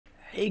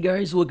Hey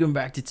guys, welcome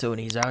back to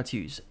Tony's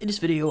How-Tos. In this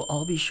video,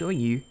 I'll be showing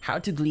you how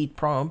to delete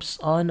prompts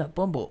on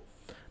Bumble.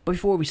 But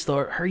before we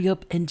start, hurry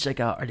up and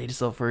check out our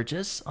latest offer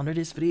just under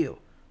this video.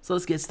 So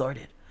let's get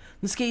started.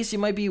 In this case, you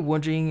might be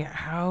wondering,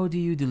 how do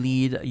you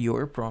delete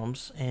your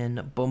prompts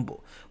in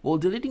Bumble? Well,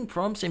 deleting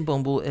prompts in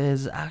Bumble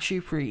is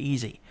actually pretty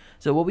easy.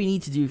 So what we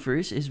need to do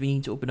first is we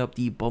need to open up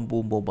the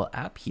Bumble mobile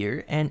app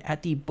here, and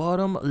at the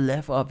bottom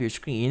left of your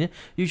screen,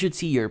 you should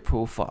see your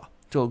profile.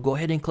 So go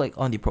ahead and click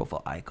on the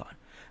profile icon.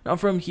 Now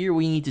from here,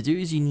 what you need to do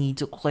is you need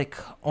to click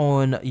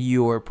on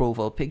your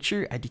profile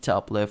picture at the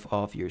top left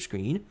of your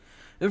screen.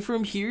 And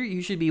from here,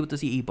 you should be able to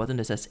see a button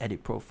that says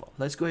edit profile.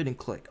 Let's go ahead and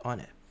click on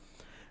it.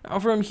 Now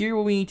from here,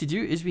 what we need to do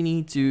is we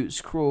need to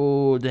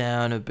scroll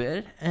down a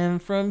bit.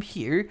 And from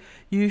here,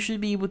 you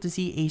should be able to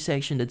see a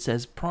section that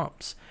says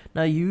prompts.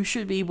 Now you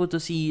should be able to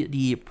see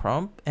the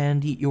prompt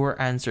and your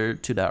answer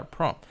to that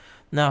prompt.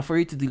 Now, for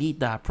you to delete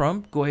that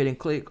prompt, go ahead and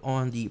click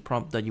on the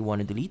prompt that you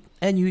want to delete,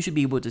 and you should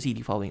be able to see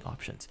the following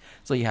options.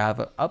 So you have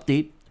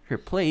update,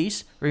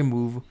 replace,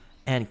 remove,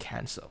 and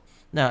cancel.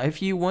 Now,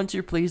 if you want to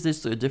replace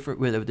this to a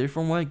different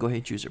one, go ahead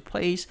and choose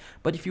replace.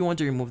 But if you want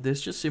to remove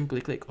this, just simply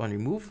click on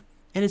remove,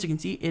 and as you can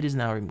see, it is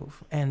now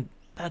removed. And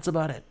that's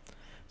about it.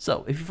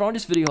 So, if you found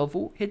this video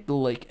helpful, hit the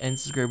like and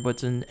subscribe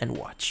button and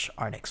watch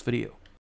our next video.